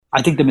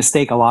I think the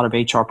mistake a lot of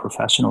HR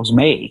professionals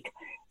make,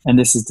 and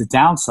this is the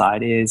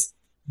downside, is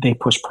they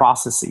push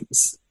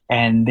processes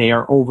and they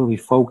are overly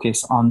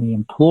focused on the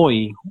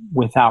employee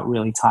without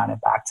really tying it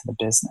back to the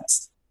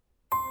business.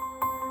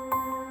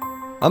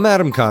 I'm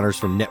Adam Connors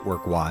from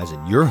NetworkWise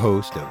and your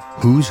host of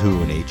Who's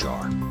Who in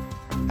HR.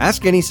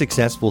 Ask any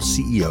successful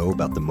CEO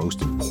about the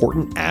most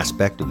important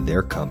aspect of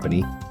their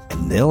company,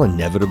 and they'll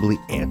inevitably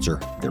answer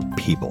their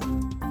people.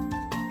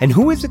 And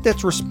who is it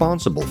that's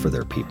responsible for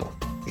their people?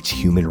 It's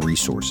human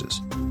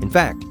resources. In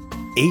fact,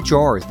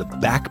 HR is the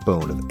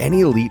backbone of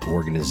any elite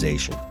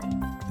organization.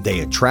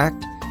 They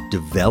attract,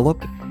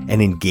 develop,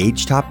 and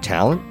engage top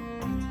talent,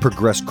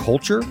 progress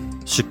culture,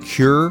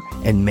 secure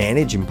and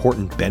manage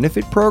important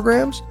benefit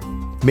programs,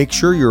 make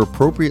sure you're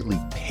appropriately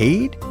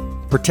paid,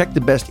 protect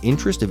the best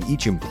interest of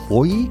each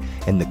employee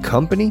and the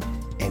company,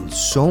 and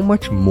so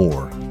much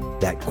more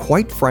that,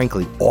 quite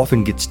frankly,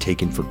 often gets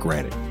taken for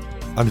granted.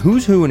 On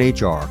Who's Who in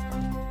HR,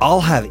 I'll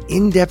have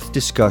in-depth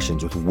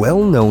discussions with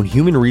well-known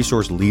human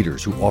resource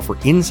leaders who offer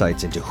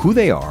insights into who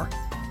they are,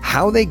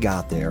 how they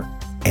got there,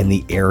 and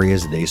the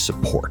areas they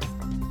support.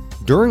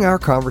 During our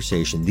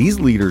conversation, these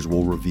leaders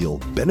will reveal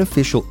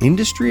beneficial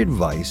industry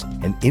advice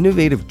and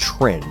innovative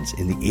trends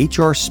in the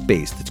HR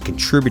space that's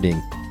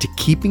contributing to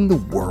keeping the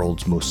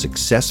world's most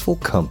successful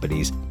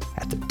companies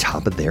at the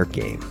top of their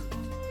game.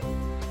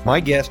 My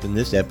guest in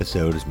this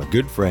episode is my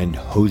good friend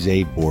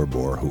Jose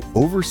Borbor, who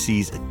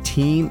oversees a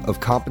team of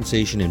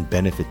compensation and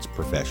benefits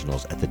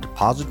professionals at the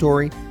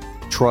Depository,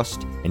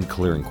 Trust, and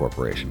Clearing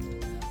Corporation.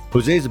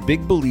 Jose is a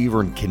big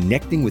believer in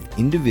connecting with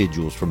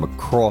individuals from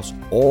across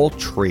all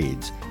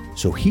trades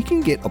so he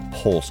can get a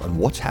pulse on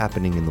what's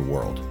happening in the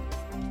world.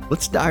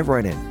 Let's dive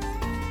right in.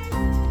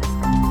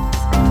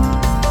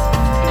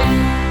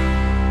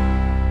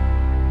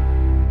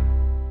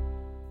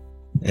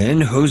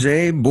 And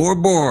Jose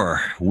Borbor,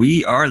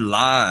 we are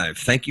live.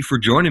 Thank you for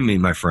joining me,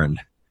 my friend.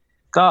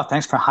 Oh,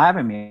 thanks for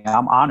having me.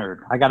 I'm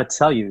honored. I got to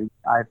tell you,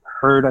 I've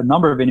heard a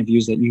number of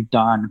interviews that you've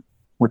done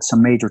with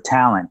some major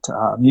talent,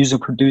 a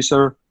music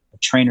producer, a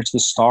trainer to the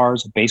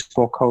stars, a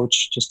baseball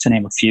coach, just to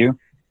name a few.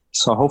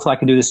 So hopefully I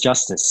can do this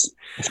justice.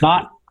 If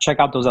not, check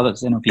out those other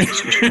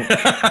interviews.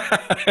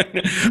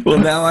 Well,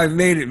 now I've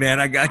made it, man.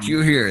 I got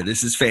you here.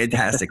 This is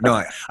fantastic.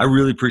 No, I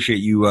really appreciate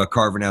you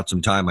carving out some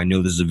time. I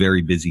know this is a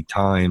very busy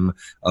time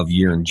of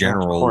year in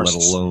general, let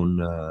alone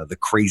the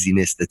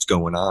craziness that's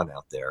going on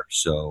out there.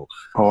 So,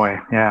 boy,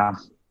 yeah.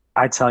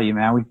 I tell you,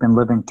 man, we've been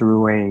living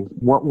through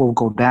what will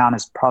go down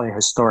as probably a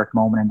historic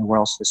moment in the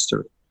world's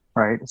history,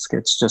 right?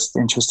 It's just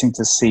interesting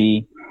to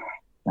see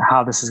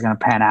how this is going to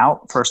pan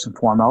out, first and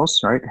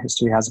foremost, right?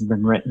 History hasn't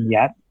been written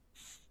yet.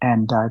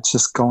 And it's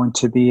just going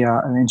to be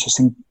an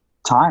interesting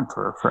time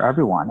for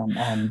everyone.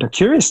 And the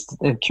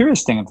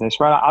curious thing of this,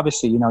 right?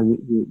 Obviously,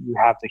 you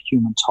have the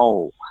human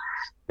toll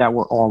that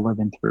we're all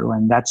living through,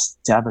 and that's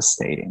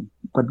devastating.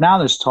 But now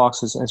there's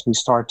talks as we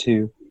start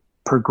to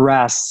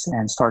progress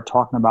and start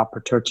talking about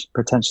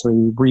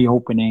potentially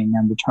reopening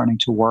and returning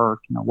to work.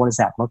 What does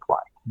that look like?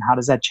 And how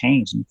does that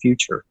change in the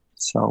future?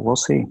 So we'll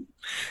see.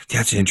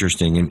 That's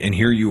interesting. And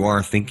here you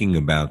are thinking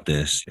about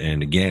this.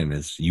 And again,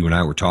 as you and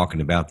I were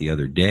talking about the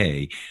other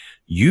day,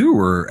 you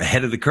were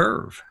ahead of the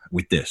curve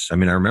with this. I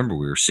mean, I remember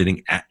we were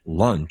sitting at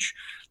lunch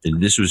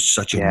and this was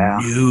such a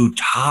new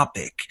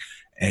topic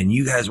and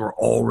you guys were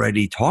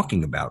already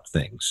talking about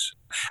things.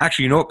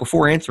 Actually, you know what?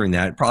 Before answering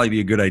that, it'd probably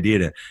be a good idea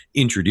to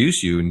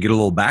introduce you and get a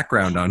little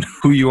background on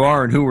who you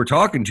are and who we're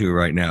talking to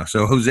right now.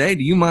 So, Jose,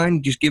 do you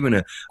mind just giving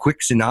a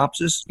quick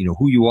synopsis,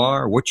 who you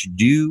are, what you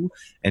do,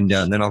 and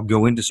then I'll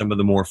go into some of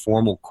the more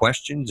formal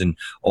questions and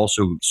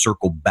also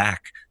circle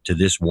back to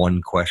this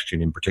one question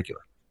in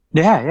particular.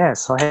 Yeah.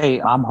 So, hey,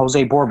 I'm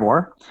Jose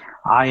Borbor.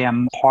 I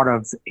am part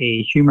of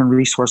a human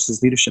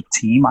resources leadership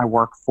team. I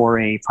work for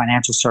a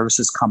financial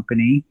services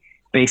company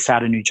based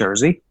out of New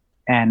Jersey,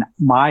 and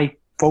my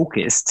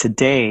focus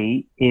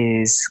today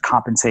is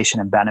compensation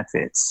and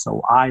benefits.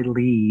 So I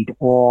lead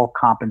all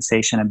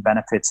compensation and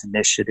benefits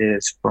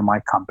initiatives for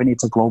my company.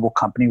 It's a global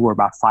company. We're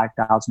about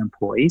 5,000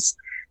 employees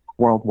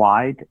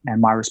worldwide.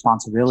 And my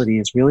responsibility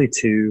is really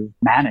to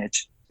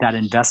manage that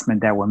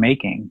investment that we're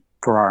making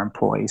for our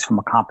employees from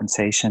a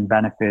compensation,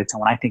 benefits. And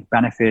when I think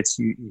benefits,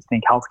 you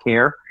think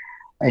healthcare,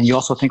 and you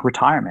also think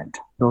retirement.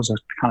 Those are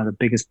kind of the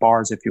biggest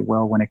bars, if you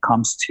will, when it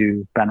comes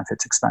to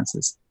benefits,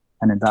 expenses,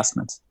 and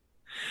investments.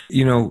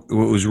 What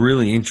was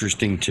really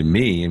interesting to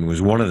me and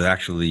was one of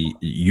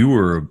you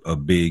were a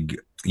big,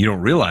 you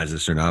don't realize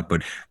this or not,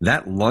 but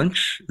that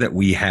lunch that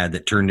we had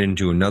that turned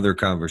into another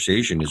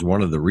conversation is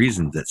one of the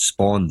reasons that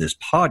spawned this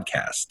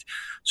podcast.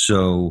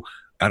 So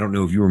I don't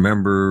know if you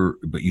remember,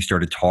 but you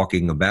started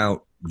talking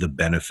about the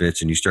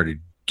benefits and you started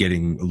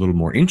getting a little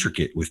more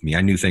intricate with me.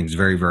 I knew things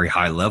very, very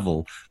high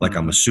level, like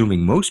I'm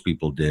assuming most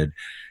people did.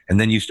 And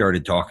then you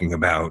started talking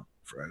about,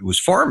 it was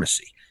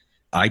pharmacy.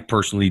 I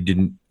personally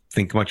didn't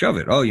think much of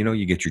it. Oh,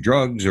 you get your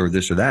drugs or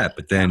this or that.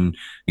 But then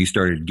you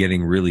started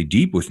getting really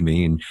deep with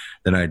me. And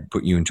then I'd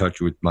put you in touch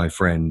with my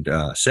friend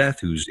Seth,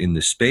 who's in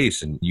this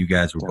space. And you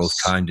guys were both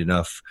kind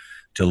enough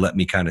to let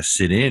me kind of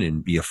sit in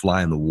and be a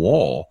fly on the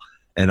wall.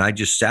 And I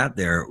just sat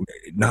there.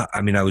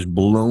 I was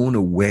blown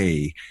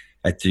away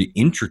at the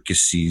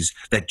intricacies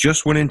that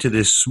just went into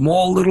this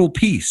small little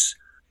piece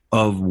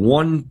of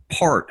one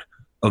part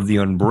of the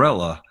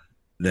umbrella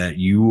that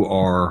you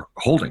are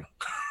holding.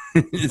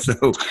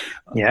 So,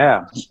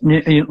 yeah.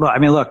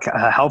 Look,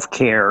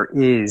 healthcare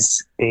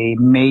is a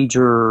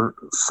major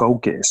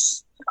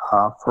focus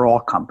for all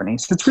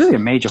companies. It's really a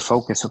major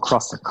focus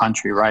across the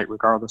country, right,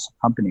 regardless of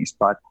companies.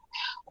 But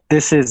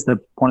this is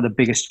one of the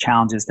biggest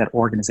challenges that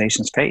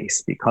organizations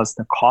face, because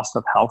the cost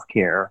of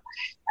healthcare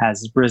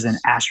has risen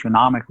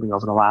astronomically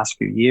over the last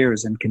few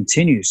years and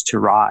continues to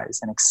rise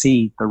and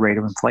exceed the rate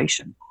of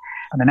inflation.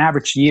 In an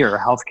average year,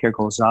 healthcare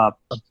goes up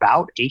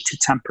about 8 to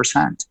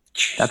 10%.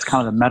 That's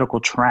kind of the medical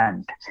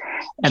trend.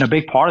 And a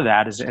big part of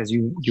that is, as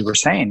you were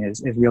saying,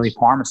 is really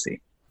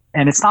pharmacy.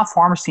 And it's not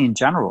pharmacy in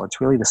general.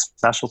 It's really the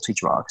specialty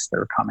drugs that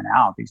are coming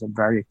out. These are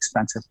very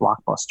expensive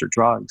blockbuster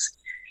drugs.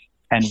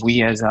 And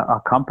we as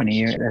a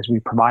company, as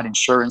we provide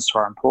insurance to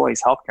our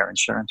employees, healthcare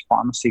insurance,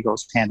 pharmacy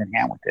goes hand in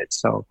hand with it.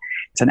 So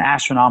it's an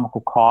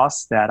astronomical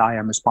cost that I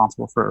am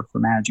responsible for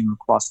managing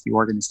across the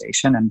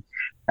organization. And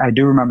I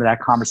do remember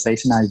that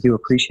conversation. I do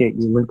appreciate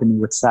you linking me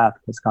with Seth,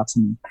 because I got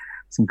some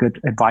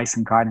good advice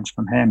and guidance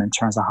from him in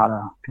terms of how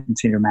to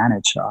continue to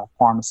manage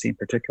pharmacy in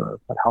particular,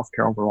 but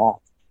healthcare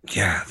overall.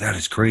 Yeah, that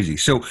is crazy.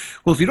 So,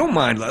 well, if you don't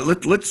mind,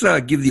 let's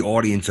give the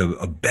audience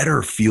a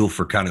better feel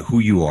for kind of who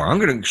you are. I'm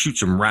going to shoot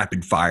some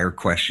rapid fire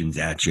questions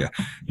at you.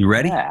 You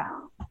ready?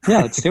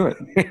 Yeah, let's do it.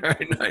 All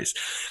right, nice.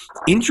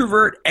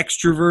 Introvert,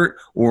 extrovert,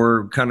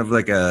 or kind of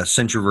like a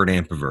centrovert,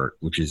 ambivert,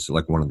 which is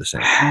like one of the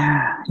same?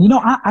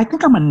 I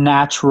think I'm a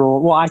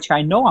natural. Well, actually,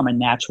 I know I'm a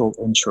natural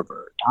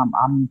introvert.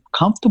 I'm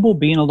comfortable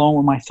being alone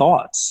with my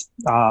thoughts.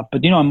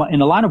 But in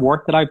the line of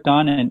work that I've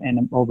done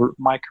and over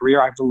my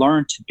career, I've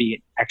learned to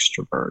be an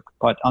extrovert.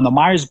 But on the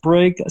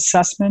Myers-Briggs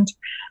assessment,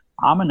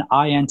 I'm an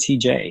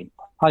INTJ.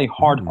 Probably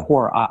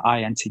hardcore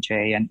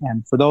INTJ.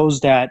 And for those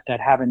that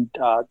haven't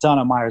done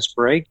a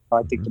Myers-Briggs,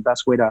 I think the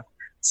best way to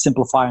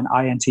simplify an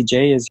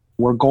INTJ is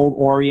we're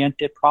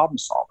goal-oriented problem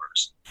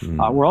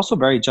solvers. We're also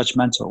very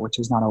judgmental, which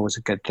is not always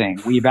a good thing.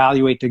 We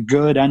evaluate the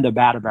good and the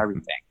bad of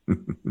everything.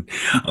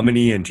 I'm an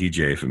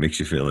ENTJ, if it makes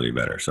you feel any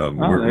better. So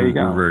we're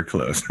very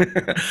close.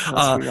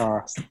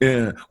 Yes, we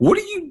are. What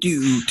do you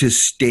do to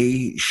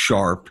stay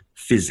sharp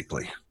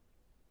physically?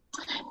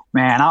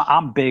 Man,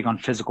 I'm big on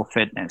physical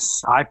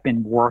fitness. I've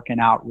been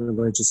working out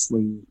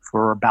religiously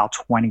for about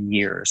 20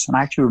 years. And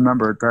I actually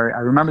remember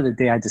the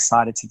day I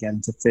decided to get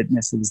into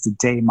fitness. It was the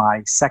day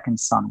my second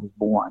son was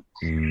born,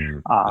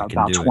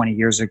 about 20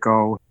 years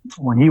ago.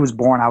 When he was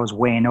born, I was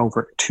weighing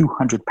over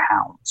 200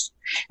 pounds.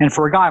 And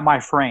for a guy my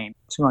frame,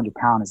 200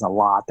 pounds is a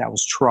lot. That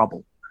was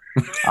trouble.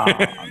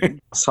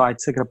 So I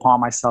took it upon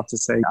myself to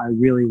say, I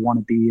really want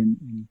to be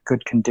in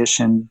good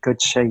condition,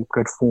 good shape,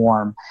 good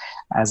form,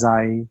 as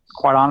I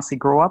quite honestly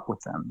grow up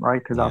with them,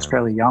 right? Because I was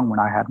fairly young when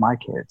I had my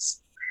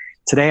kids.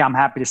 Today, I'm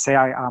happy to say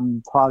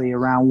I'm probably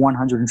around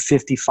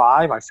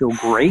 155. I feel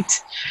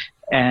great.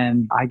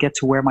 And I get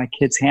to wear my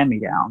kids'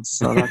 hand-me-downs.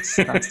 So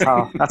that's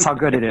how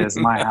good it is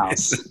in my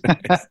house.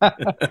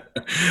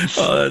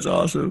 Oh, that's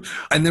awesome.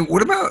 And then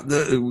what about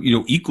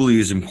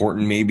equally as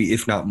important, maybe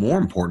if not more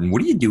important,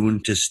 what are you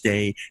doing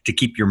to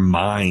keep your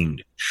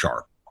mind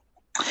sharp?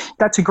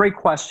 That's a great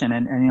question.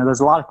 And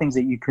there's a lot of things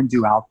that you can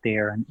do out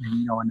there. And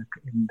in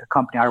the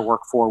company I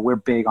work for, we're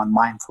big on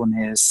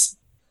mindfulness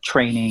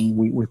training.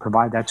 We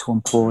provide that to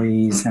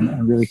employees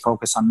and really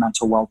focus on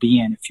mental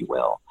well-being, if you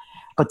will.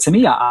 But to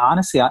me,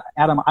 honestly,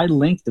 Adam, I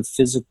link the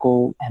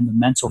physical and the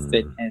mental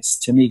fitness,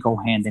 to me, go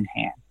hand in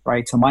hand,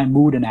 right? So my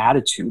mood and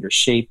attitude are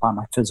shaped by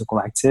my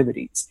physical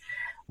activities.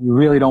 You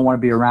really don't want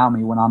to be around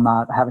me when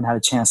haven't had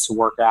a chance to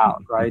work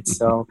out, right?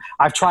 So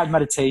I've tried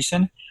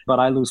meditation, but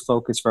I lose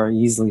focus very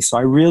easily. So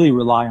I really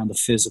rely on the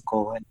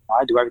physical. And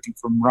I do everything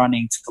from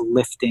running to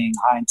lifting,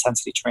 high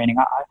intensity training.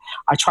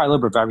 I try a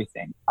little bit of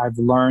everything. I've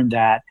learned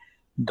that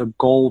the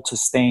goal to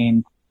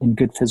staying in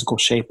good physical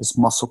shape is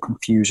muscle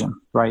confusion,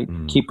 right?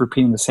 Keep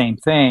repeating the same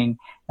thing.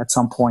 At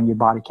some point, your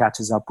body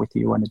catches up with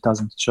you and it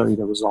doesn't show you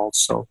the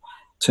results. So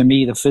to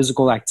me, the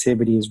physical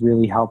activities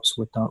really helps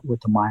with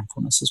the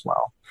mindfulness as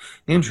well.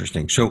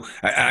 Interesting. So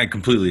I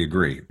completely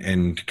agree.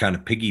 And to kind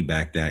of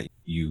piggyback that,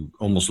 you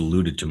almost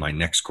alluded to my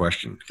next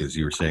question, because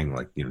you were saying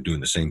doing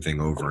the same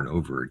thing over and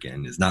over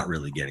again is not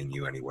really getting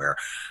you anywhere.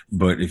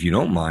 But if you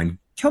don't mind,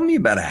 tell me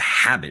about a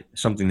habit,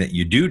 something that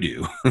you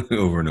do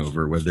over and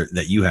over, whether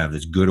that you have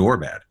that's good or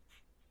bad.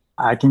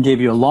 I can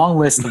give you a long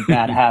list of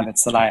bad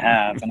habits that I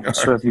have. And I'm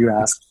sure if you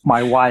ask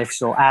my wife,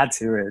 she'll add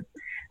to it.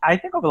 I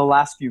think over the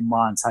last few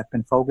months, I've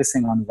been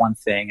focusing on one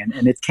thing,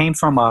 and it came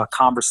from a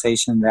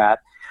conversation that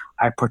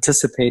I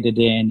participated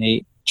in,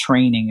 a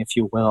training, if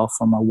you will,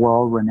 from a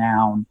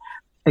world-renowned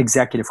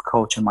executive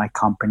coach in my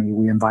company.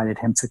 We invited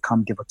him to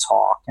come give a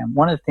talk. And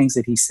one of the things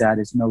that he said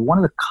is, one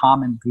of the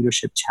common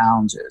leadership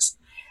challenges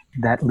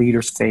that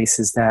leaders face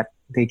is that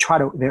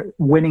they're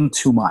winning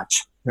too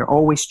much. They're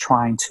always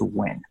trying to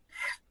win,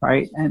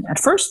 right? And at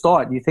first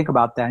thought, you think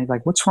about that, and you're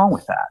like, what's wrong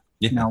with that?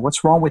 Yeah.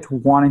 What's wrong with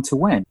wanting to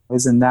win?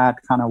 Isn't that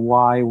kind of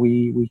why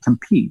we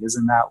compete?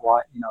 Isn't that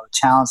why, the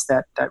challenge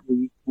that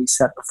we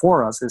set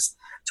before us is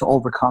to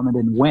overcome it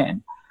and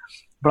win?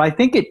 But I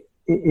think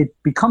it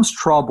becomes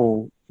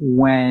trouble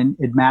when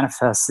it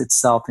manifests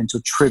itself into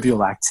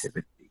trivial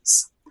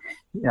activities.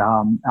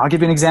 I'll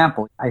give you an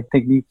example. I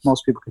think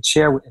most people could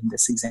share in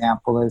this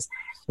example is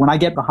when I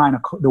get behind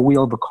the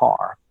wheel of a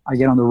car, I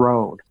get on the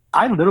road,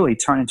 I literally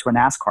turn into a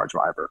NASCAR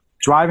driver.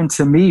 Driving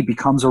to me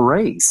becomes a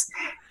race.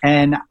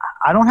 And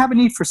I don't have a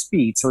need for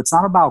speed, so it's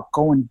not about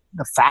going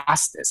the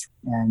fastest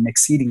and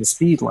exceeding the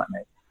speed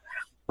limit.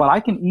 But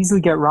I can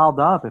easily get riled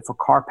up if a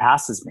car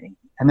passes me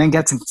and then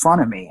gets in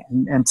front of me.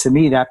 And to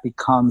me, that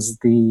becomes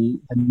the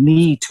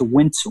need to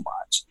win too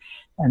much.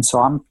 And so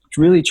I'm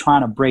really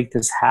trying to break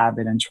this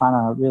habit and trying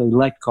to really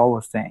let go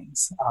of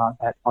things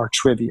that are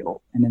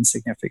trivial and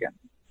insignificant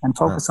and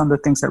focus on the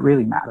things that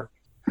really matter.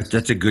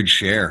 That's a good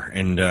share.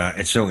 And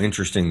it's so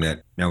interesting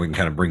that now we can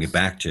kind of bring it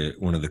back to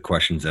one of the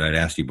questions that I'd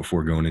asked you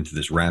before going into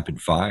this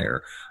rapid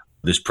fire.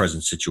 This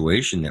present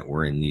situation that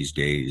we're in these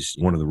days,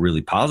 one of the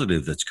really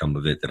positive that's come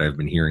of it that I've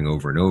been hearing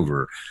over and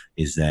over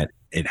is that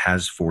it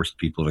has forced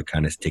people to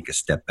kind of take a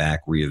step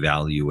back,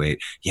 reevaluate.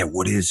 Yeah,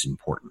 what is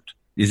important?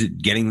 Is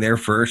it getting there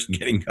first,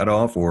 getting cut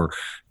off, or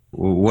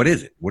what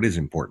is it? What is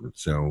important?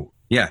 So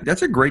yeah,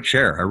 that's a great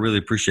share. I really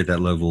appreciate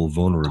that level of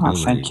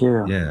vulnerability. Oh, thank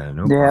you. Yeah,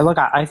 no yeah. problem. Look,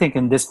 I think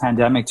in this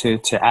pandemic,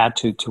 to add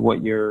to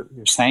what you're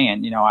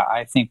saying,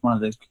 I think one of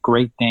the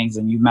great things,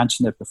 and you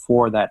mentioned it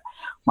before, that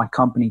my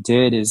company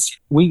did is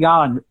we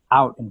got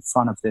out in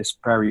front of this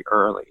very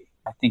early.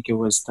 I think it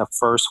was the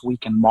first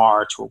week in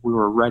March where we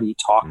were already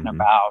talking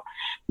about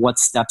what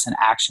steps and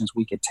actions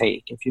we could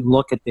take. If you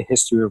look at the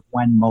history of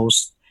when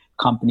most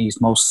companies,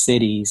 most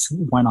cities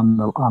went on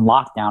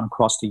lockdown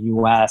across the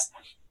U.S.,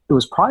 it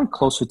was probably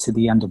closer to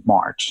the end of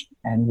March,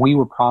 and we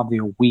were probably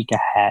a week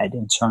ahead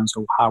in terms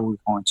of how we were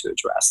going to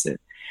address it.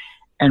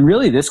 And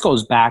really, this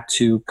goes back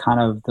to kind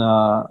of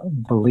the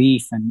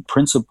belief and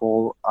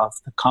principle of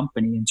the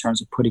company in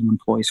terms of putting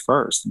employees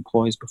first,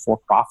 employees before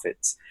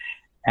profits.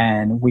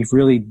 And we've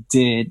really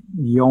did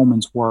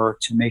yeoman's work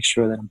to make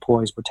sure that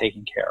employees were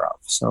taken care of.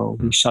 So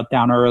we shut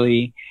down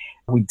early.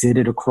 We did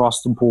it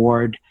across the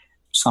board.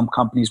 Some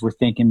companies were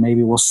thinking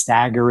maybe we'll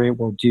stagger it.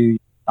 We'll do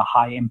the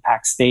high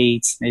impact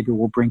states. Maybe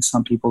we'll bring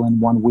some people in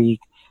 1 week,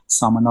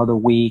 some another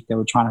week. They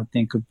were trying to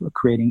think of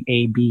creating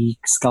A/B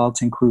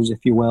skeleton crews,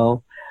 if you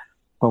will.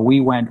 But we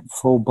went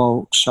full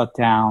boat shut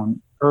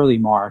down early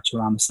March,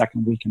 around the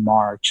second week in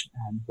March,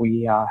 and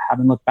we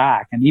haven't looked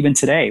back. And even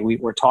today,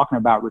 we're talking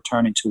about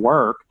returning to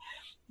work,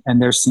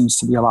 and there seems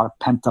to be a lot of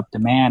pent up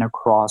demand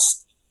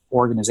across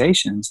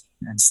organizations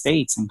and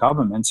states and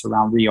governments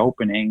around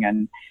reopening.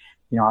 And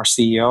our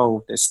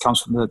CEO, this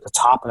comes from the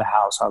top of the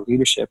house, our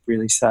leadership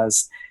really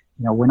says,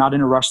 we're not in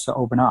a rush to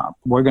open up.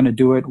 We're going to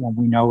do it when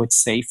we know it's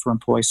safe for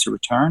employees to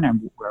return,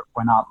 and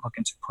we're not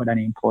looking to put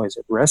any employees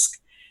at risk.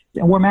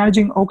 And we're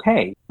managing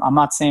okay. I'm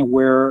not saying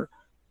we're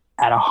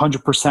at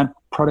 100%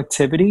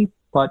 productivity,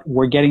 but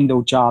we're getting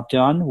the job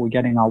done. We're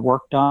getting our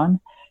work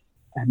done,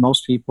 and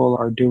most people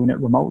are doing it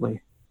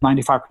remotely.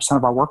 95%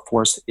 of our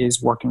workforce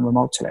is working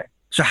remote today.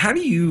 So how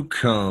do you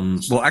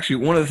well,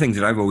 actually, one of the things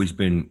that I've always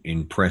been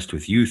impressed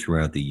with you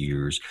throughout the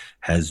years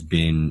has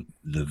been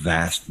the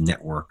vast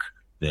network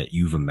that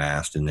you've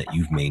amassed and that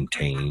you've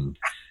maintained.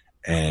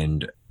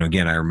 And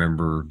again, I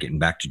remember getting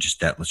back to just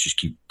that, let's just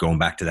keep going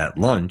back to that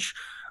lunch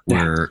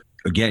where,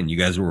 again, you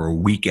guys were a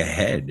week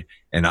ahead.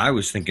 And I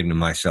was thinking to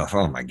myself,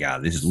 oh my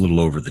God, this is a little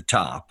over the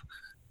top.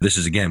 This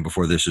is, again,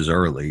 before this is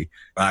early.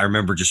 I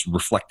remember just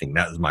reflecting.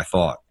 That was my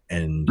thought.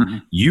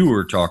 And you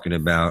were talking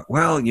about,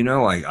 well,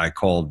 I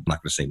called, I'm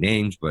not going to say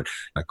names, but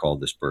I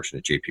called this person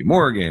at JP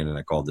Morgan and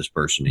I called this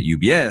person at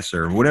UBS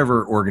or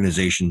whatever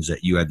organizations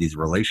that you had these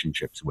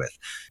relationships with.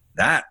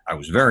 That I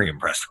was very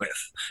impressed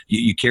with.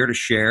 You care to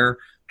share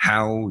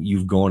how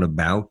you've gone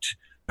about,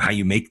 how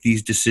you make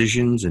these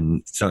decisions?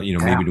 And so,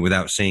 maybe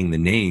without saying the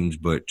names,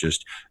 but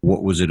just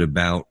what was it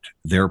about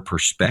their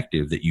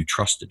perspective that you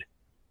trusted?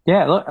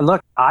 Yeah,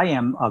 look, I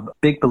am a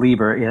big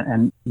believer in,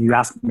 and you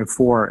asked me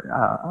before,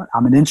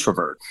 I'm an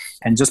introvert.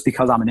 And just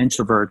because I'm an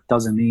introvert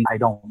doesn't mean I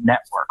don't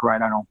network,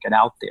 right? I don't get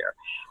out there.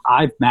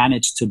 I've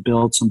managed to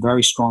build some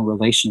very strong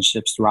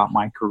relationships throughout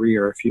my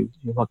career. If you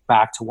look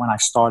back to when I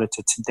started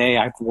to today,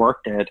 I've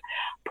worked at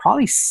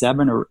probably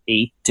 7 or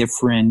 8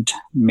 different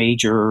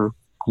major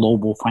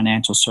global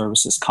financial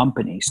services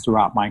companies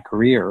throughout my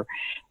career.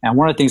 And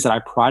one of the things that I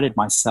prided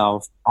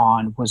myself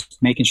on was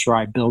making sure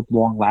I built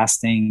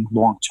long-lasting,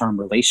 long-term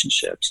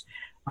relationships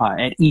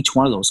at each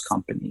one of those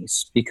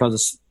companies,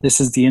 because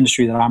this is the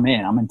industry that I'm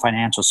in. I'm in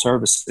financial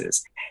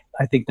services.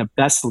 I think the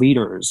best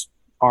leaders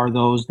are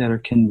those that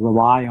can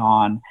rely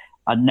on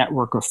a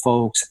network of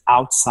folks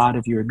outside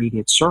of your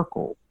immediate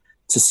circle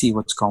to see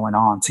what's going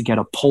on, to get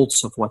a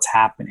pulse of what's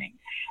happening,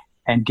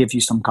 and give you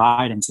some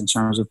guidance in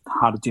terms of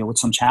how to deal with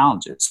some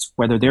challenges,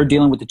 whether they're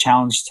dealing with the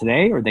challenge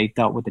today or they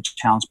dealt with the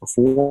challenge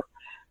before.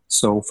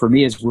 So for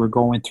me, as we're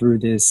going through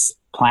this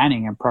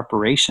planning and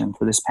preparation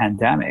for this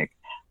pandemic,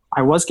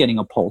 I was getting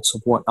a pulse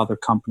of what other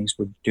companies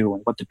were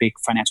doing, what the big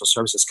financial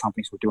services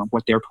companies were doing,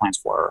 what their plans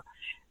were.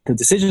 The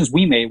decisions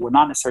we made were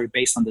not necessarily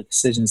based on the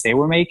decisions they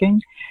were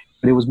making,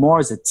 but it was more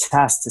as a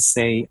test to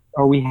say,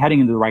 are we heading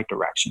in the right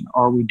direction?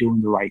 Are we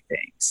doing the right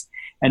things?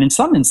 And in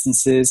some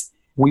instances,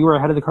 we were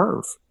ahead of the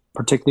curve,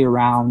 particularly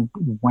around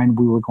when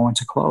we were going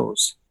to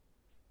close.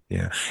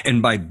 Yeah.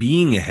 And by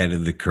being ahead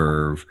of the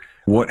curve,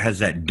 what has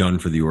that done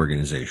for the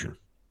organization?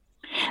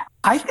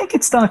 I think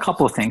it's done a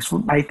couple of things.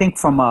 I think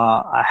from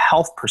a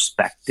health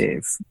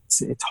perspective,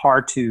 it's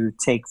hard to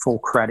take full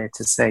credit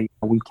to say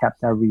we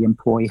kept every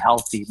employee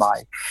healthy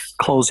by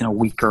closing a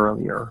week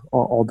earlier,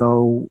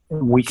 although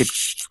we could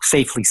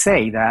safely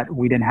say that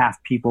we didn't have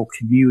people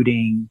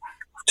commuting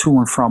to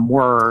and from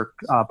work,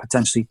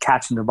 potentially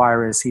catching the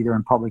virus either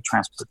in public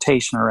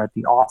transportation or at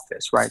the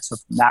office, right? So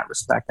from that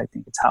respect, I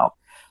think it's helped.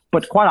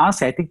 But quite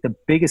honestly, I think the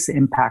biggest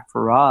impact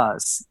for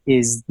us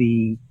is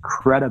the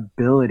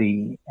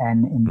credibility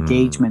and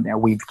engagement that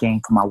we've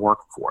gained from our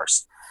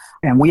workforce.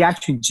 And we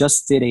actually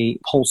just did a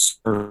pulse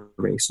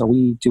survey. So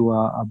we do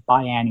a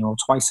biannual,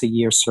 twice a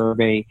year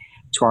survey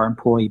to our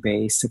employee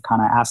base to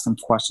kind of ask them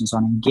questions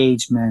on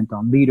engagement,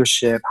 on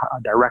leadership,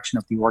 direction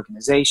of the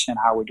organization,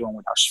 how we're doing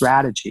with our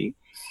strategy.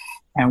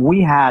 And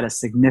we had a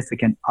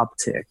significant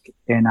uptick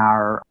in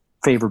our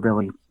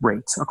favorability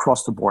rates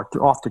across the board,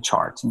 off the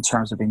charts in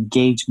terms of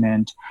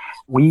engagement.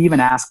 We even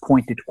asked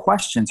pointed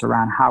questions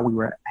around how we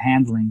were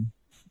handling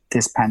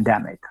this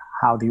pandemic,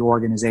 how the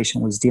organization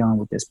was dealing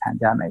with this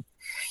pandemic.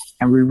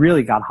 And we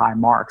really got high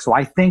marks. So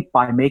I think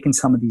by making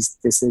some of these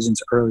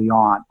decisions early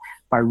on,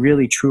 by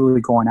really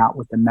truly going out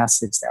with the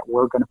message that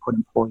we're going to put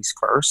employees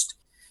first,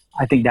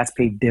 I think that's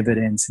paid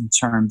dividends in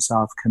terms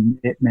of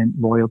commitment,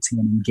 loyalty,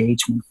 and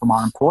engagement from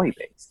our employee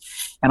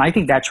base. And I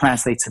think that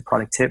translates to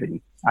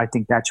productivity. I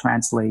think that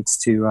translates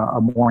to a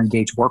more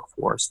engaged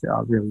workforce,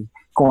 really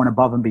going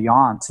above and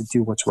beyond to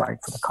do what's right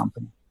for the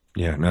company.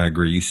 Yeah, no, I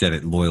agree. You said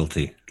it.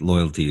 Loyalty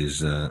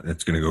is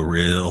it's going to go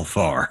real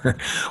far.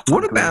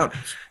 What about,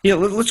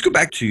 let's go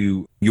back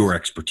to your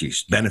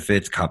expertise,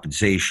 benefits,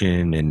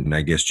 compensation, and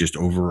I guess just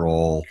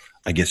overall,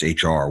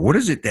 HR. What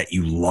is it that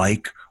you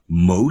like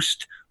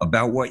most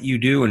about what you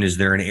do? And is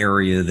there an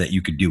area that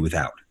you could do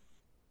without?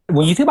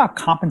 When you think about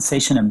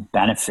compensation and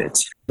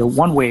benefits, the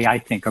one way I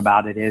think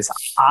about it is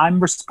I'm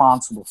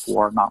responsible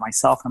for, not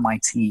myself and my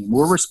team,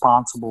 we're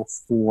responsible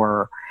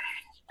for,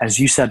 as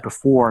you said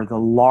before, the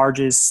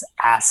largest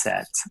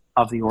asset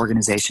of the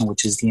organization,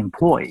 which is the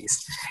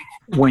employees.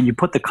 When you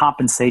put the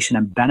compensation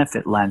and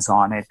benefit lens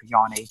on it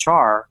beyond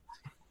HR,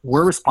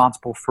 we're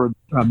responsible for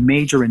a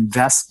major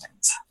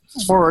investment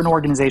or an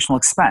organizational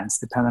expense,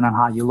 depending on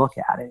how you look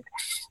at it.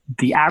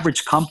 The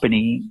average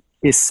company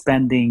is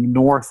spending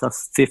north of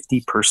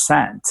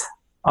 50%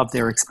 of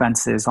their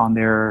expenses on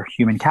their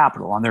human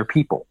capital, on their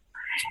people.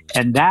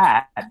 And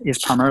that is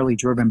primarily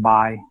driven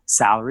by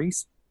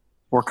salaries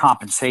or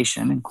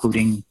compensation,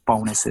 including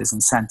bonuses,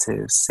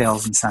 incentives,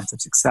 sales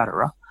incentives,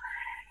 etc.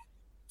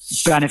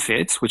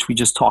 Benefits, which we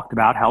just talked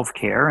about,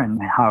 healthcare and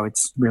how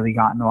it's really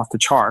gotten off the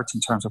charts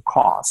in terms of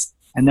cost,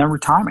 and then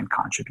retirement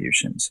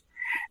contributions.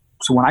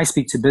 So when I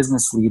speak to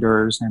business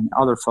leaders and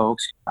other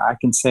folks, I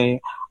can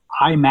say,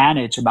 I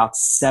manage about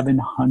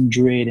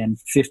 $750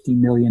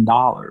 million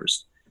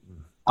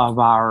of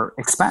our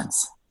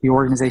expense, the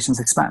organization's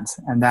expense,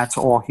 and that's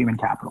all human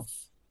capital.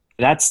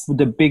 That's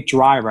the big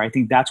driver. I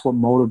think that's what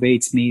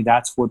motivates me.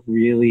 That's what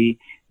really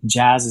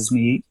jazzes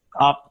me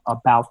up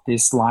about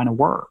this line of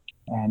work.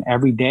 And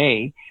every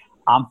day,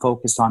 I'm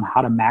focused on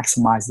how to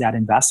maximize that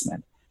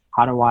investment.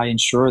 How do I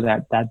ensure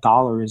that that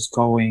dollar is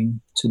going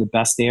to the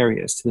best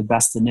areas, to the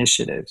best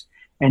initiatives,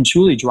 and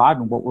truly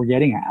driving what we're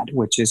getting at,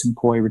 which is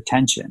employee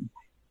retention,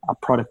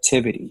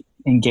 productivity,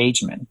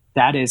 engagement.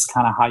 That is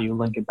kind of how you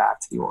link it back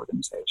to the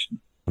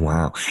organization.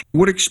 Wow.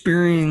 What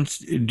experience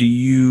do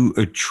you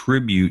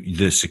attribute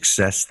the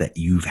success that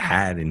you've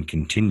had and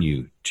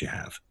continue to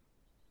have?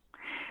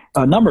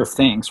 A number of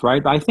things,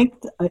 right? But I think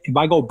if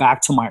I go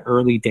back to my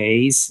early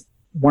days,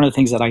 one of the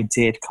things that I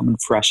did coming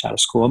fresh out of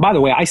school, and by the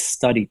way, I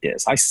studied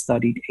this. I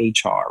studied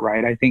HR,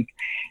 right? I think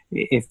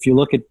if you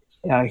look at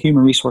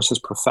human resources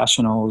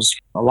professionals,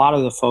 a lot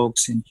of the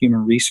folks in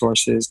human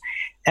resources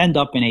end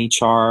up in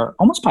HR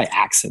almost by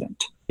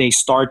accident. They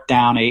start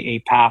down a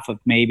path of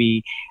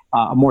maybe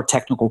a more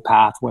technical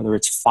path, whether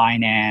it's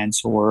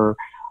finance or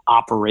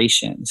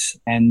operations,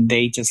 and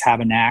they just have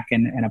a knack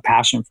and a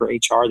passion for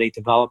HR. They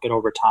develop it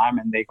over time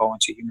and they go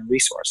into human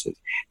resources.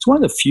 It's one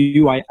of the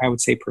few, I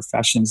would say,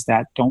 professions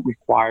that don't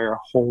require a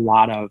whole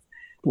lot of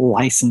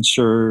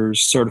licensures,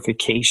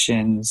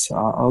 certifications,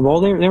 although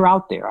they're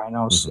out there. I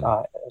know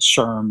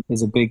SHRM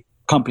is a big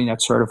company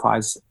that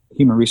certifies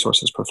human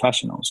resources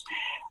professionals.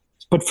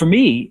 But for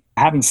me,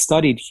 having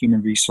studied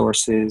human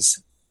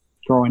resources,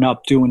 growing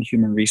up doing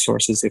human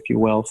resources, if you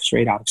will,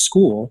 straight out of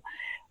school,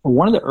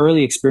 one of the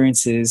early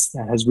experiences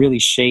that has really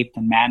shaped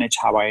and managed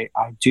how I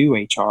do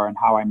HR and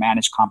how I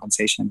manage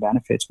compensation and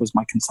benefits was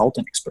my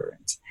consultant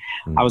experience.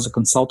 I was a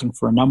consultant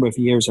for a number of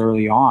years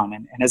early on.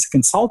 And as a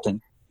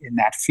consultant in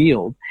that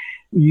field,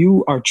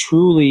 you are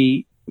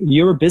truly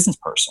you're a business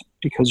person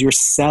because you're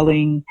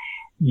selling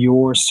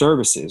your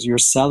services, you're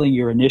selling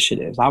your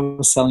initiatives. I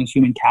was selling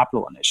human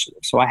capital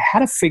initiatives. So I had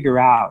to figure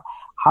out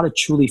how to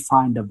truly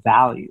find the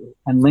value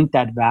and link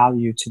that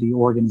value to the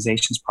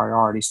organization's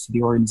priorities, to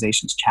the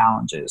organization's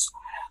challenges.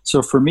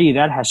 So for me,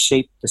 that has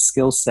shaped the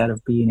skill set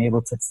of being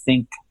able to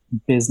think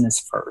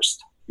business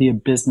first, be a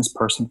business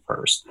person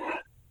first.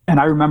 And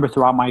I remember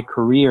throughout my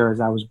career, as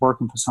I was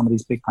working for some of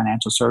these big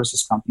financial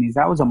services companies,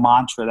 that was a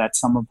mantra that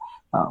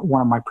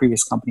one of my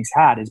previous companies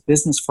had, is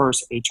business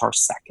first, HR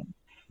second.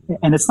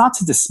 And it's not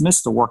to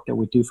dismiss the work that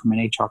we do from an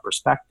HR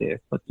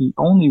perspective, but the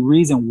only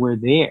reason we're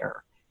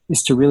there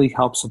is to really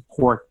help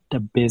support the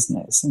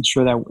business,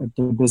 ensure that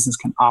the business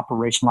can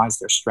operationalize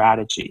their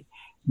strategy,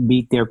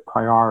 meet their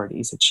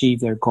priorities, achieve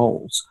their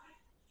goals.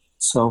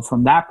 So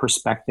from that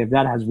perspective,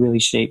 that has really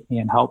shaped me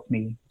and helped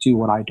me do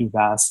what I do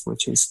best,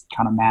 which is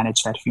kind of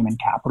manage that human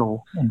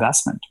capital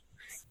investment.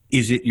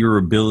 Is it your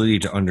ability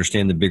to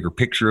understand the bigger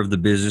picture of the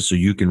business so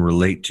you can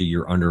relate to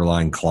your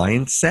underlying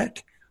client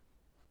set?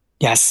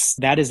 Yes,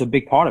 that is a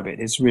big part of it.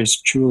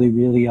 It's truly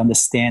really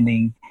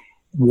understanding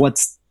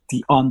what's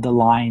the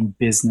underlying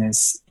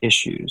business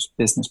issues,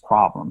 business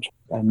problems.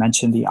 I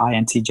mentioned the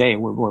INTJ.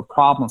 We're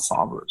problem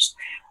solvers.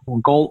 We're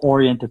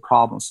goal-oriented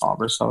problem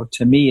solvers. So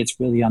to me, it's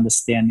really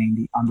understanding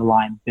the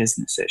underlying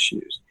business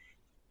issues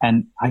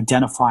and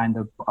identifying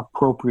the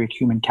appropriate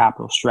human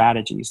capital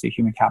strategies, the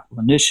human capital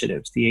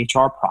initiatives, the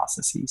HR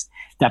processes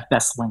that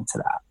best link to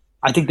that.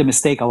 I think the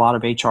mistake a lot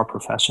of HR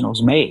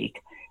professionals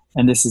make,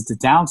 and this is the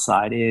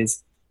downside,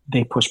 is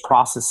they push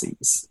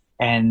processes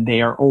and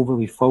they are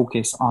overly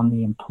focused on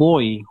the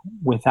employee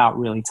without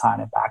really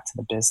tying it back to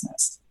the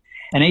business.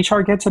 And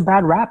HR gets a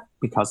bad rap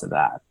because of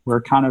that.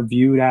 We're kind of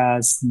viewed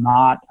as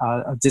not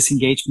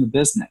disengaged from the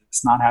business,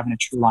 not having a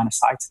true line of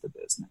sight to the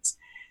business.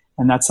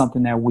 And that's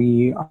something that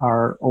we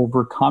are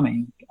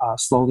overcoming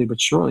slowly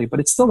but surely. But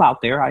it's still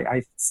out there.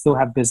 I still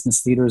have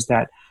business leaders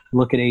that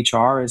look at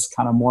HR as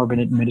kind of more of an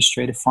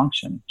administrative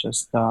function,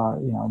 just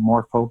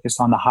more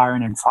focused on the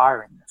hiring and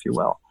firing, if you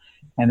will.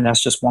 And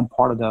that's just one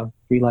part of the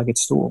three-legged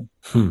stool.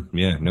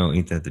 Yeah, no,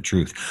 ain't that the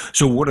truth?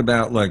 So what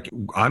about,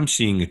 I'm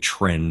seeing a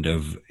trend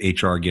of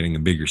HR getting a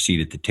bigger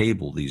seat at the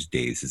table these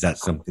days. Is that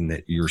something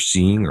that you're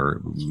seeing,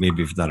 or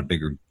maybe if not a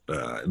bigger,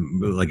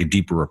 a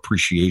deeper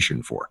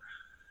appreciation for?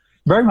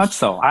 Very much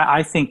so.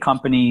 I think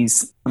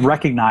companies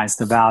recognize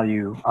the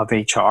value of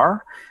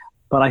HR,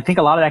 but I think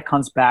a lot of that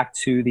comes back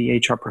to the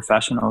HR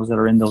professionals that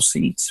are in those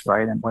seats,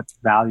 right? And what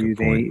value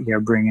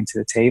they're bringing to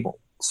the table.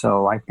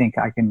 So I think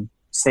I can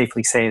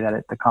safely say that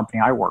at the company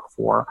I work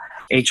for,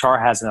 HR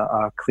has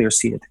a clear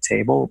seat at the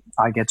table.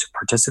 I get to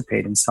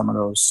participate in some of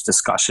those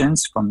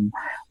discussions from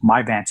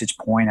my vantage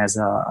point as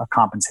a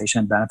compensation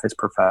and benefits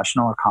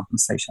professional or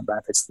compensation and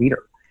benefits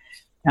leader.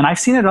 And I've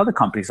seen it at other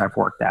companies I've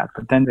worked at,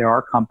 but then there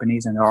are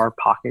companies and there are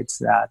pockets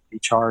that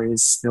HR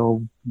is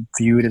still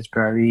viewed as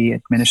very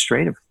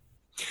administrative.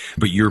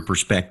 But your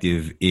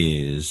perspective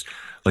is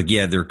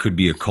there could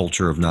be a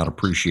culture of not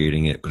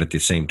appreciating it, but at the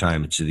same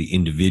time, it's the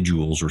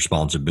individual's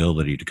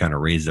responsibility to kind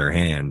of raise their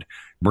hand,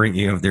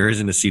 if there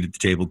isn't a seat at the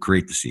table,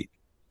 create the seat.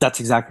 That's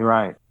exactly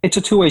right. It's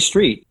a two-way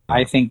street.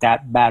 I think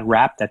that bad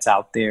rap that's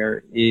out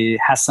there, it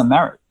has some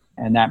merit,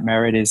 and that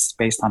merit is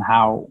based on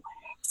how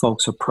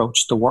folks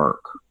approach the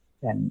work.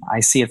 And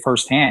I see it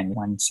firsthand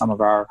when some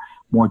of our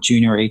more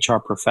junior HR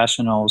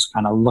professionals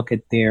kind of look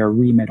at their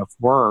remit of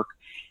work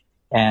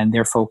and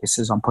their focus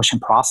is on pushing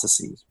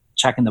processes,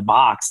 checking the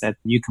box that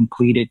you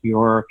completed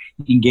your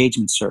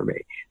engagement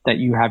survey, that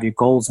you have your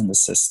goals in the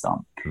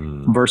system,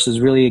 versus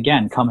really,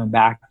 again, coming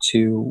back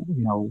to,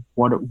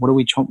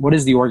 what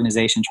is the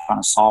organization trying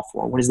to solve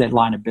for? What is that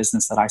line of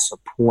business that I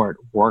support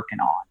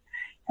working on?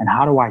 And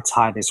how do I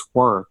tie this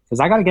work? Because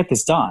I got to get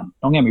this done.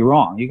 Don't get me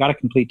wrong. You got to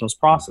complete those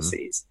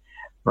processes,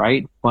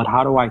 right? But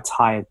how do I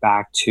tie it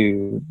back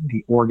to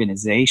the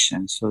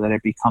organization so that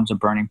it becomes a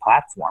burning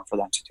platform for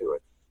them to do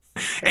it?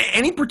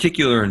 Any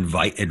particular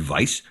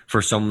advice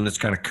for someone that's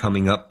kind of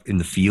coming up in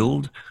the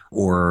field,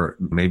 or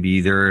maybe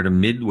they're at a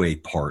midway,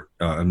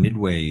 I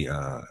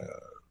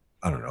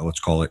don't know, let's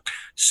call it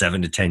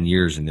 7 to 10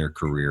 years in their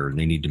career, and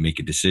they need to make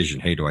a decision.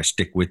 Hey, do I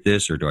stick with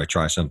this or do I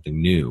try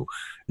something new?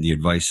 The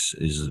advice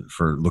is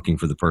for looking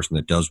for the person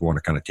that does want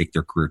to kind of take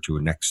their career to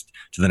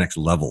the next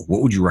level.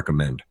 What would you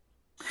recommend?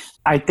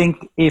 I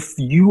think if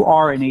you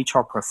are an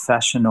HR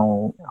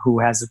professional who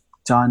has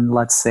done,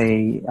 let's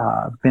say,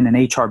 been an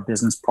HR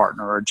business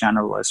partner or a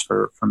generalist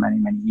for many,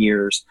 many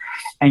years,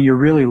 and you're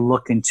really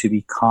looking to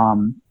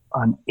become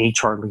an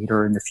HR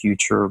leader in the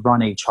future,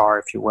 run HR,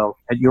 if you will,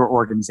 at your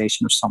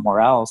organization or somewhere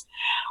else,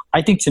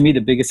 I think to me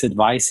the biggest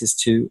advice is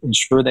to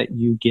ensure that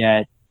you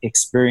get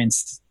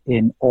experience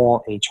in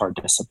all HR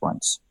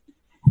disciplines.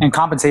 And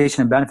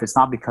compensation and benefits,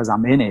 not because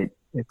I'm in it,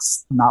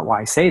 it's not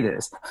why I say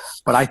this,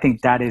 but I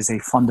think that is a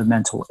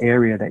fundamental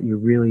area that you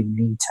really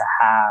need to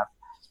have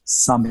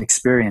some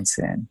experience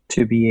in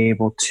to be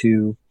able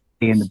to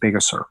be in the bigger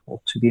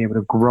circle, to be able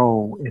to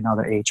grow in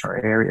other HR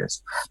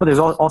areas. But there's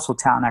also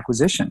talent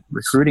acquisition.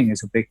 Recruiting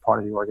is a big part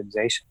of the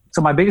organization.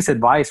 So my biggest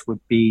advice would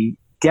be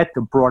get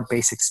the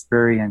broad-based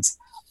experience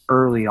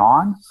early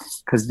on,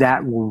 because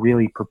that will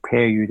really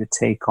prepare you to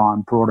take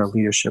on broader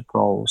leadership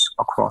roles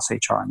across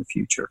HR in the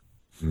future.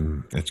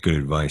 That's good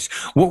advice.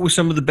 What was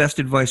some of the best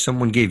advice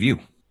someone gave you?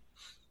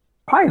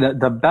 Probably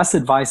the best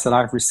advice that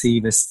I've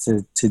received is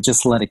to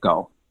just let it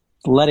go.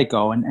 Let it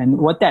go. And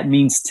what that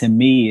means to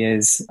me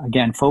is,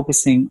 again,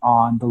 focusing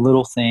on the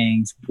little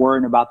things,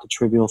 worrying about the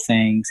trivial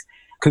things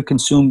could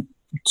consume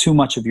too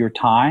much of your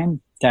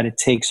time that it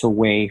takes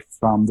away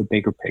from the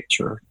bigger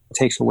picture. It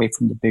takes away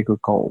from the bigger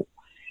goal.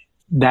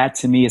 That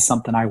to me is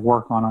something I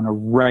work on a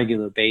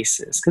regular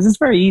basis, because it's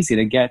very easy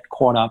to get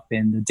caught up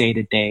in the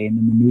day-to-day and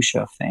the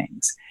minutia of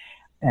things.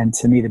 And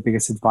to me, the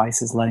biggest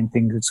advice is letting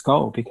things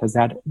go, because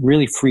that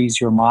really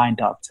frees your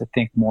mind up to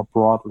think more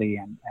broadly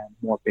and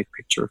more big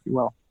picture, if you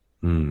will.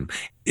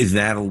 Is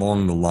that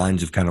along the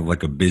lines of kind of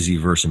like a busy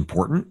versus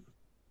important?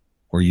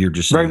 Or you're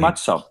just very much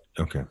so.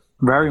 Okay.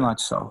 Very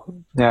much so.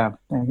 Yeah,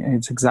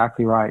 it's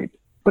exactly right.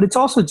 But it's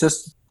also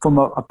just from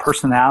a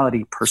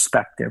personality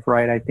perspective,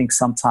 right? I think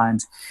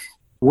sometimes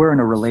we're in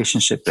a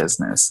relationship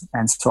business.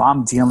 And so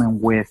I'm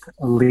dealing with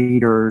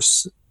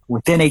leaders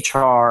within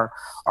HR,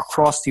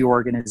 across the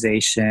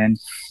organization,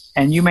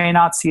 and you may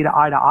not see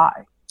eye to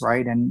eye,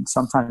 right? And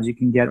sometimes you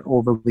can get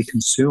overly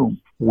consumed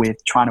with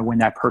trying to win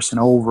that person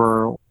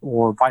over,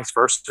 or vice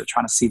versa,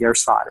 trying to see their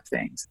side of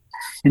things.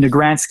 In the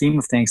grand scheme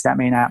of things, that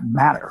may not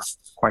matter,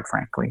 quite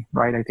frankly,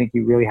 right? I think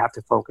you really have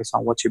to focus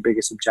on what's your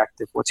biggest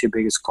objective, what's your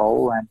biggest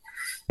goal, and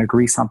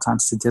agree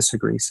sometimes to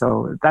disagree.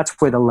 So that's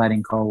where the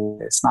letting go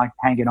is, not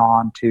hanging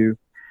on to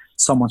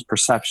someone's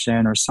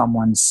perception or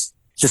someone's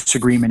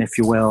disagreement, if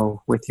you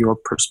will, with your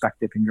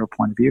perspective and your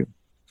point of view.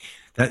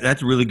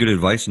 That's really good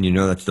advice. And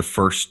that's the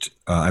first,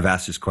 I've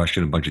asked this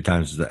question a bunch of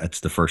times. That's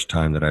the first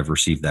time that I've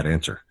received that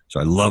answer. So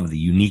I love the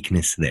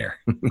uniqueness there.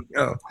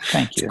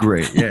 Thank you.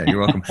 Great. Yeah,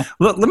 you're welcome.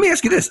 Look, let me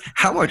ask you this.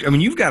 How much,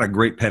 you've got a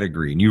great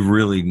pedigree and you've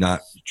really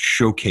not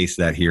showcased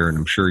that here. And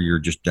I'm sure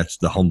that's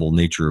the humble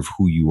nature of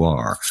who you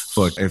are.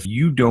 But if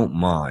you don't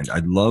mind,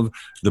 I'd love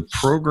the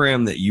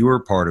program that you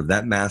are part of,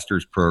 that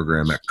master's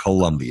program at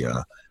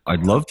Columbia.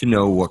 I'd love to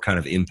know what kind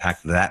of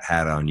impact that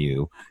had on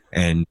you.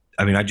 And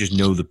I just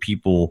know the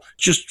people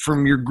just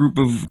from your group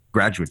of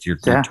graduates, your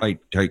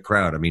tight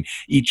crowd.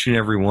 Each and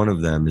every one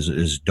of them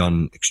is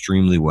done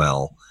extremely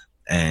well.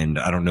 And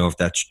I don't know if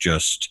that's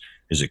just,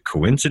 is it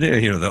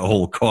coincidence? The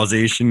whole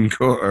causation,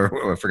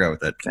 I forgot what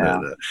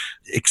that,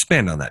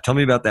 expand on that. Tell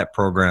me about that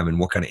program and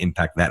what kind of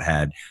impact that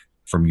had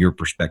from your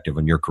perspective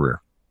on your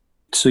career.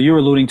 So you're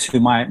alluding to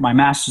my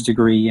master's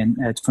degree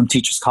from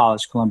Teachers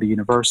College, Columbia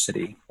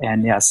University.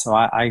 And yes, so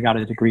I got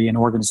a degree in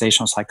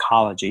organizational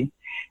psychology.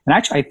 And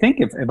actually, I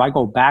think if I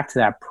go back to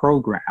that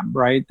program,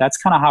 right, that's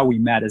kind of how we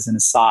met as an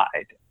aside.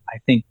 I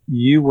think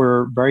you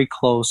were very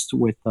close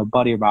with a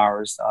buddy of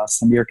ours,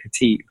 Samir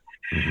Khatib.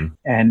 Mm-hmm.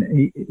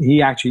 And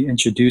he actually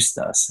introduced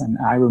us. And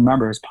I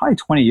remember it was probably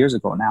 20 years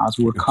ago now, as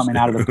we were coming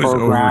out of the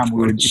program.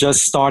 We were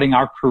just starting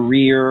our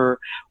career,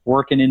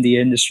 working in the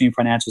industry and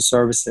financial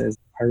services.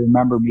 I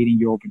remember meeting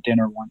you over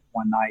dinner one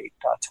night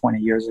 20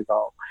 years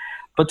ago.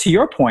 But to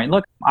your point,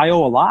 look, I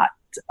owe a lot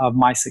of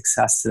my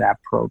success to that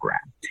program.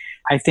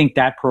 I think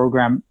that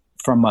program,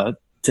 from a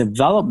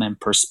development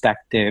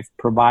perspective,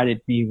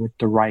 provided me with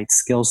the right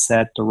skill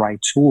set, the right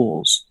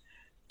tools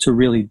to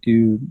really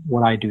do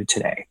what I do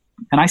today.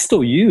 And I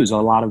still use a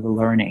lot of the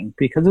learning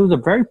because it was a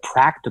very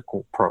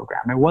practical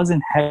program. It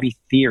wasn't heavy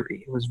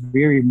theory. It was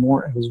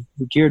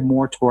geared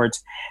more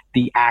towards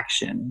the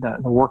action,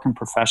 the working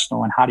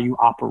professional, and how do you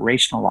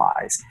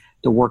operationalize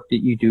the work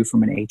that you do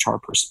from an HR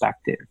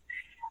perspective.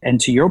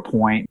 And to your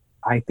point,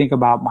 I think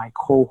about my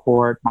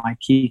cohort, my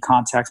key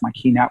contacts, my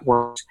key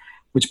networks,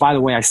 which, by the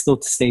way, I still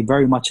stay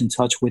very much in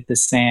touch with the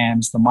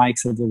Sams, the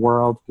Mikes of the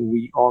world, who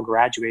we all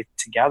graduated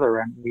together,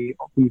 and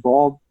we've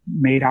all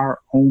made our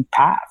own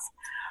path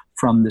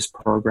from this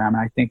program.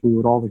 And I think we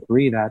would all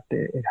agree that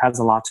it has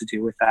a lot to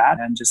do with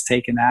that, and just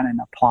taking that and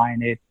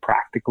applying it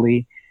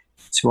practically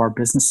to our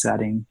business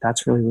setting.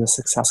 That's really where the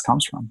success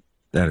comes from.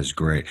 That is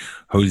great.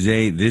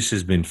 Jose, this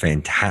has been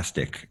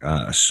fantastic.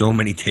 So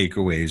many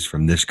takeaways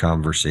from this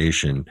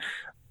conversation,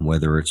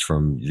 whether it's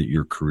from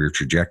your career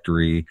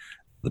trajectory,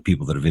 the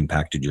people that have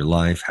impacted your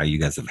life, how you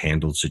guys have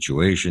handled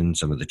situations,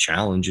 some of the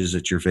challenges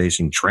that you're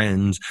facing,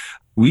 trends.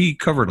 We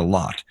covered a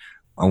lot.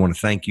 I want to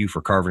thank you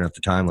for carving out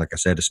the time, like I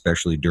said,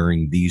 especially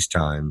during these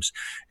times,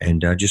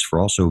 and just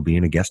for also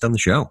being a guest on the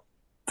show.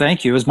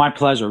 Thank you. It was my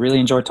pleasure. Really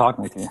enjoyed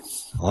talking with you.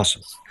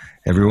 Awesome.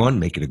 Everyone,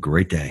 make it a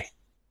great day.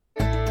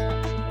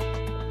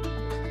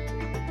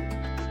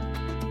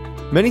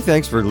 Many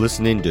thanks for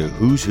listening to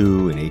Who's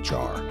Who in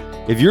HR.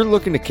 If you're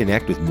looking to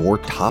connect with more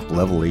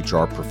top-level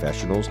HR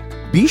professionals,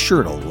 be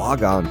sure to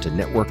log on to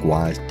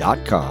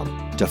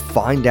networkwise.com to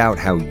find out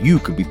how you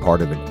could be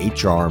part of an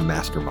HR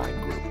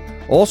mastermind group.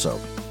 Also,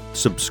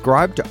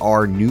 subscribe to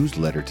our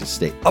newsletter to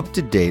stay up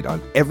to date on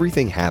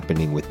everything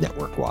happening with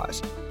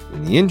NetworkWise.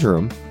 In the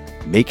interim,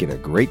 make it a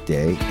great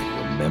day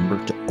and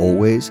remember to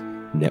always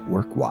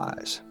network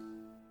wise.